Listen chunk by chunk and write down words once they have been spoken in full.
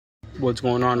What's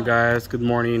going on, guys? Good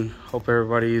morning. Hope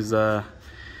everybody's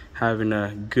having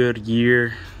a good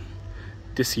year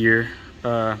this year.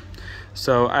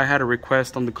 So I had a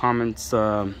request on the comments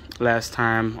last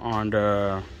time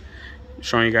on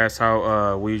showing you guys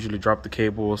how we usually drop the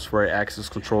cables for an access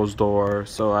controls door.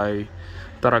 So I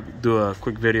thought I'd do a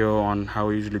quick video on how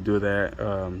we usually do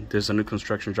that. There's a new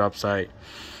construction job site,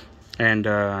 and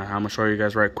I'm gonna show you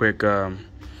guys right quick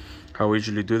how we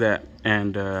usually do that.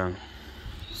 And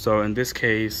so in this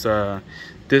case,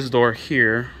 this door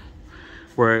here,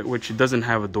 which doesn't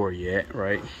have a door yet,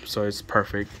 right? So it's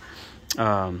perfect.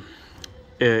 They're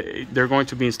going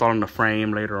to be installing a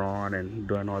frame later on and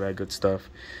doing all that good stuff.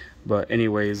 But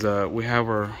anyways, we have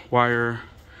our wire,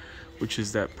 which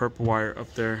is that purple wire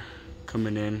up there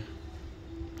coming in,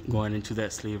 going into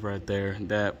that sleeve right there.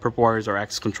 That purple wire is our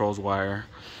access controls wire,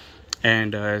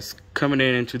 and it's coming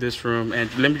in into this room.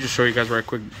 And let me just show you guys right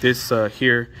quick. This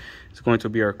here is going to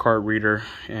be our card reader,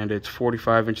 and it's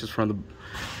 45 inches from the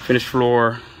finished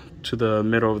floor to the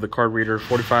middle of the card reader,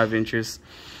 45 inches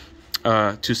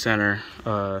to center,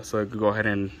 so it could go ahead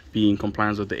and be in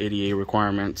compliance with the ADA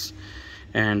requirements.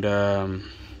 And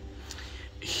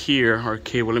here our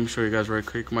cable, let me show you guys right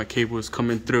quick. My cable is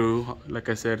coming through, like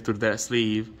I said, through that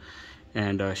sleeve,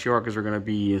 and sheetrockers are going to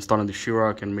be installing the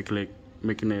sheetrock and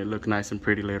making it look nice and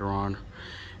pretty later on.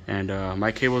 And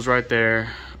my cable's right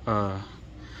there.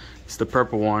 It's the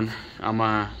purple one. I'm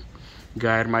gonna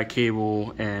guide my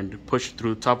cable and push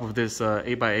through top of this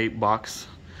 8x8 box,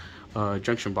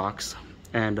 junction box,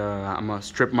 and I'm gonna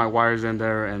strip my wires in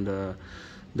there. And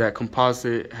that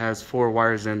composite has 4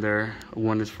 wires in there.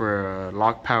 One is for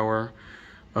lock power,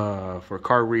 for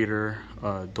card reader,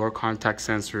 door contact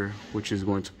sensor, which is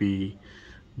going to be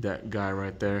that guy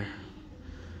right there.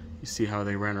 You see how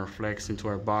they ran our flex into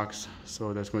our box.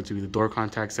 So that's going to be the door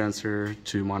contact sensor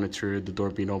to monitor the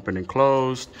door being open and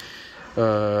closed.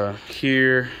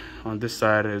 Here on this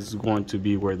side is going to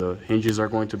be where the hinges are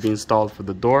going to be installed for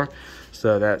the door.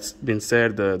 So that's been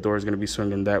said, the door is going to be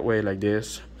swinging that way like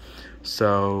this.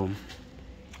 So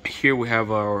here we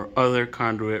have our other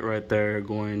conduit right there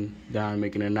going down,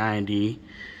 making a 90.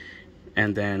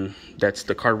 And then that's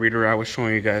the card reader I was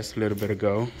showing you guys a little bit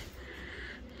ago.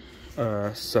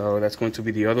 So that's going to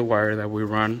be the other wire that we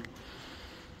run,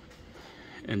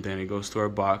 and then it goes to our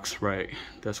box, right?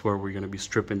 That's where we're going to be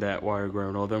stripping that wire,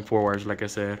 grabbing all them 4 wires, like I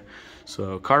said.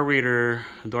 So card reader,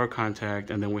 door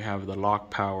contact, and then we have the lock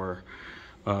power.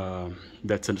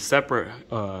 That's a separate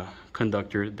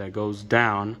conductor that goes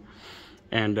down,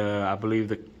 and I believe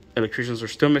the electricians are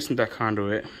still missing that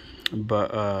conduit,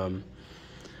 but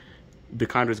the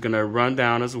conduit is going to run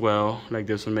down as well, like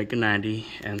this one, make a 90,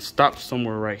 and stop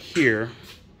somewhere right here.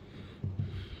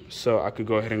 So I could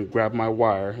go ahead and grab my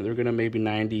wire. They're going to maybe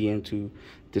 90 into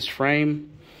this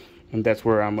frame, and that's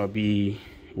where I'm going to be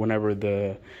whenever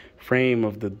the frame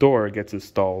of the door gets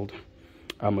installed.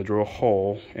 I'm going to drill a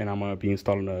hole, and I'm going to be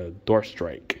installing a door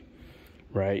strike,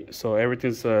 right? So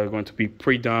everything's going to be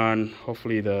pre-done.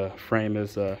 Hopefully the frame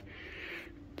is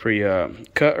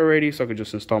pre-cut already, so I could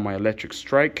just install my electric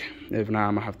strike. If not,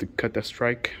 I'm gonna have to cut that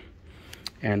strike,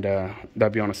 and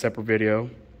that'll be on a separate video,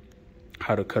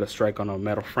 how to cut a strike on a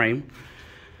metal frame.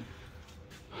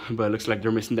 But it looks like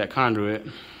they're missing that conduit.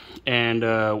 And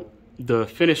the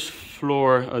finished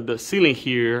floor, the ceiling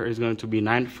here is going to be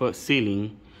 9-foot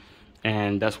ceiling,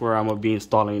 and that's where I'm gonna be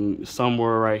installing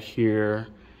somewhere right here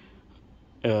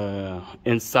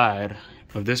inside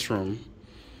of this room.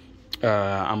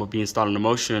 I'm going to be installing a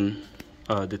motion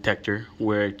detector,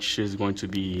 which is going to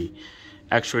be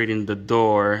actuating the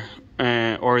door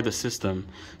or the system,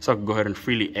 so I can go ahead and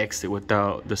freely exit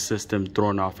without the system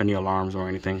throwing off any alarms or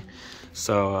anything.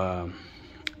 So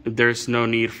there's no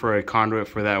need for a conduit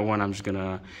for that one. I'm just going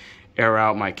to air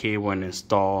out my cable and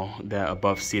install that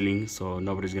above ceiling, so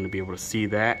nobody's going to be able to see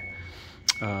that.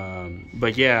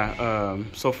 But yeah,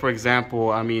 so for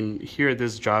example, I mean, here at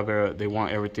this job area, they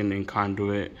want everything in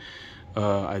conduit.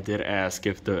 I did ask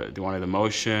if they wanted the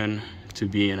motion to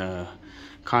be in a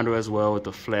conduit as well with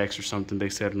the flex or something. They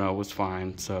said no, it was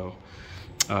fine. So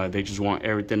they just want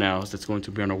everything else that's going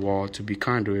to be on the wall to be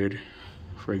conduit.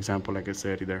 For example, like I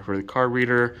said, either for the card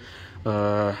reader,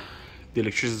 the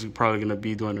electricians are probably going to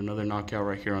be doing another knockout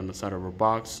right here on the side of our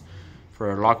box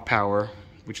for lock power,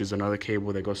 which is another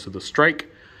cable that goes to the strike.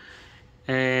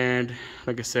 And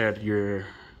like I said, your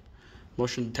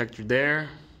motion detector there,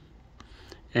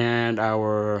 and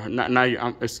our not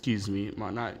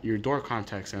your door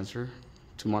contact sensor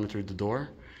to monitor the door,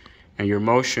 and your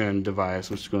motion device,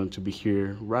 which is going to be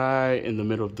here right in the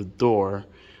middle of the door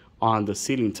on the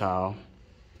ceiling tile.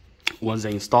 Once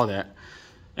they install that,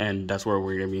 and that's where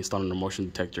we're gonna be installing the motion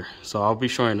detector. So I'll be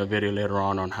showing a video later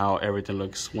on how everything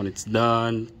looks when it's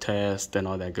done, test, and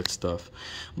all that good stuff.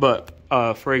 But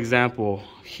for example,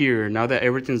 here, now that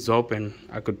everything's open,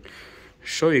 I could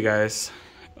show you guys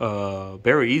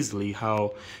very easily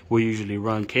how we usually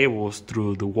run cables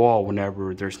through the wall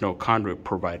whenever there's no conduit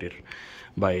provided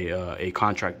by a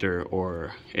contractor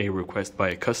or a request by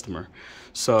a customer.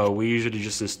 So we usually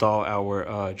just install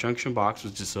our junction box,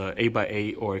 which is a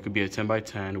 8x8, or it could be a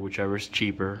 10x10, whichever is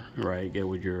cheaper, right? Get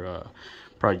with your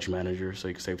project manager so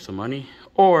you can save some money.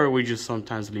 Or we just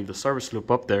sometimes leave the service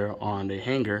loop up there on the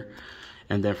hanger,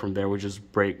 and then from there we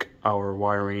just break our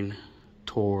wiring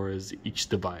towards each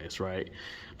device, right?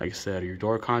 Like I said, your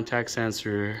door contact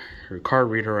sensor, your card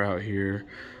reader out here,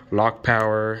 lock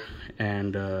power,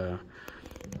 and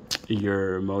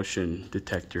your motion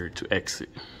detector to exit.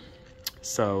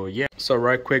 So yeah, so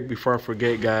right quick before I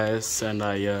forget, guys, and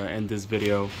I end this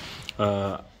video,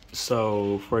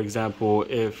 so for example,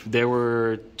 if there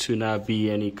were to not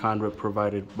be any conduit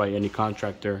provided by any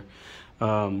contractor,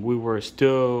 we were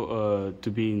still to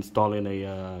be installing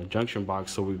a junction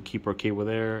box, so we keep our cable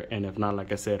there, and if not,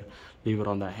 like I said, leave it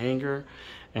on that hanger,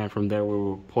 and from there we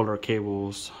will pull our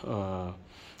cables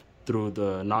through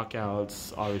the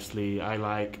knockouts. Obviously, I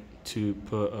like to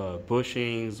put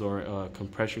bushings or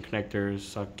compression connectors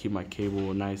so I can keep my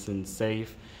cable nice and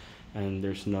safe, and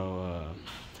there's no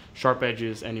sharp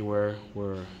edges anywhere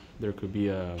where there could be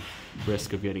a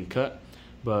risk of getting cut.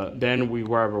 But then we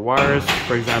wire our wires.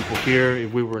 For example, here,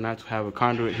 if we were not to have a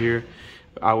conduit here,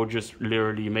 I would just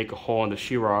literally make a hole in the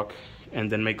sheetrock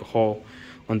and then make a hole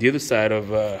on the other side of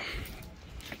the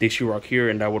sheetrock here,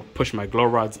 and I would push my glow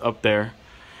rods up there,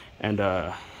 and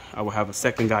I will have a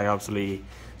second guy obviously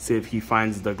see if he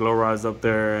finds the glow rods up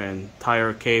there and tie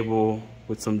our cable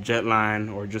with some jet line,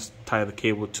 or just tie the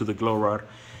cable to the glow rod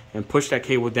and push that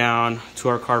cable down to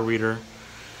our card reader,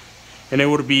 and it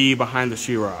would be behind the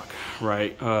sheetrock,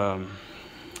 right?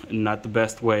 Not the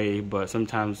best way, but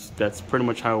sometimes that's pretty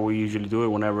much how we usually do it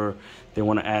whenever they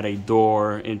want to add a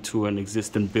door into an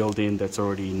existing building that's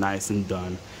already nice and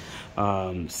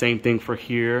done. Same thing for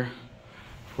here.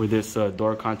 For this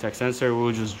door contact sensor,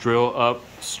 we'll just drill up,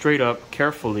 straight up,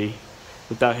 carefully,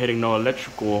 without hitting no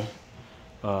electrical,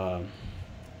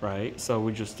 right? So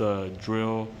we just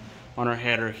drill on our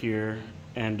header here,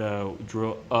 and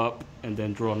drill up, and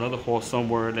then drill another hole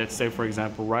somewhere, let's say for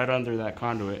example right under that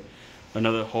conduit,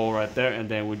 another hole right there, and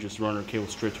then we just run our cable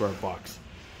straight to our box.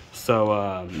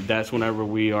 So that's whenever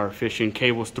we are fishing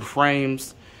cables through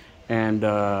frames and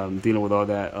dealing with all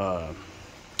that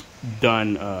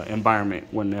done environment,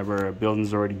 whenever a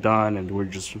building's already done and we're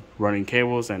just running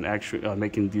cables and actually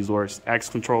making these access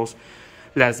controls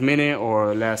last minute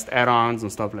or last add-ons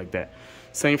and stuff like that.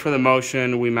 Same for the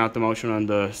motion. We mount the motion on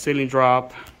the ceiling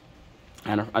drop,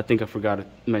 and I think I forgot to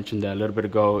mention that a little bit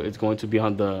ago. It's going to be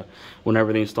on the,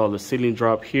 whenever they install the ceiling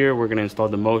drop here, we're going to install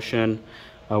the motion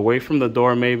away from the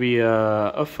door, maybe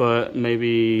a foot,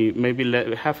 maybe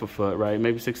half a foot, right?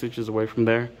 Maybe 6 inches away from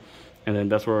there. And then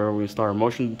that's where we install our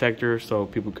motion detector so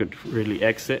people could really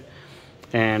exit.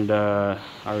 And I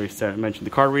already mentioned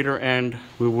the card reader, and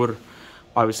we would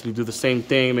obviously do the same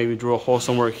thing, maybe drill a hole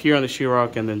somewhere here on the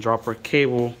sheetrock, and then drop our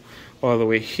cable all the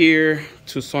way here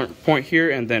to a certain point here,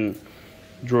 and then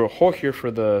drill a hole here for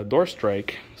the door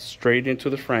strike straight into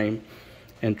the frame,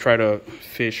 and try to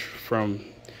fish from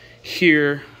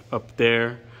here up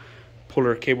there, pull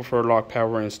our cable for our lock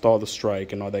power, and install the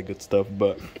strike and all that good stuff.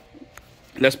 But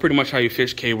that's pretty much how you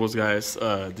fish cables, guys.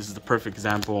 This is the perfect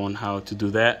example on how to do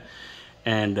that.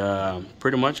 And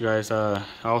pretty much, guys,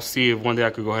 I'll see if one day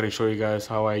I could go ahead and show you guys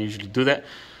how I usually do that.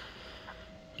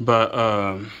 But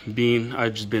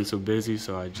I've just been so busy,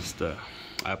 so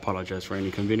I apologize for any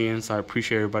inconvenience. I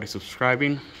appreciate everybody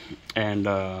subscribing, and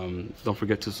don't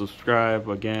forget to subscribe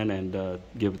again, and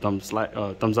give a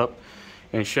thumbs up,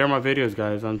 and share my videos,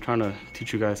 guys. I'm trying to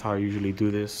teach you guys how I usually do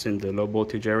this in the low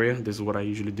voltage area. This is what I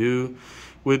usually do.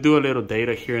 We'll do a little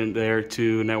data here and there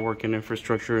too, networking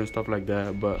infrastructure and stuff like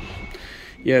that. But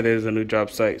yeah, there's a new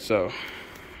job site, so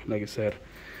like I said,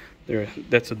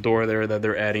 that's a door there that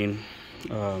they're adding,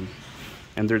 and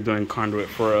they're doing conduit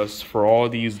for us for all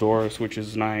these doors, which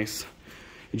is nice.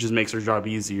 It just makes our job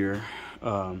easier,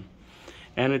 and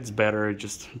it's better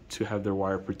just to have their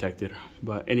wire protected.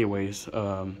 But anyways,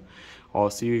 I'll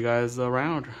see you guys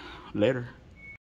around later.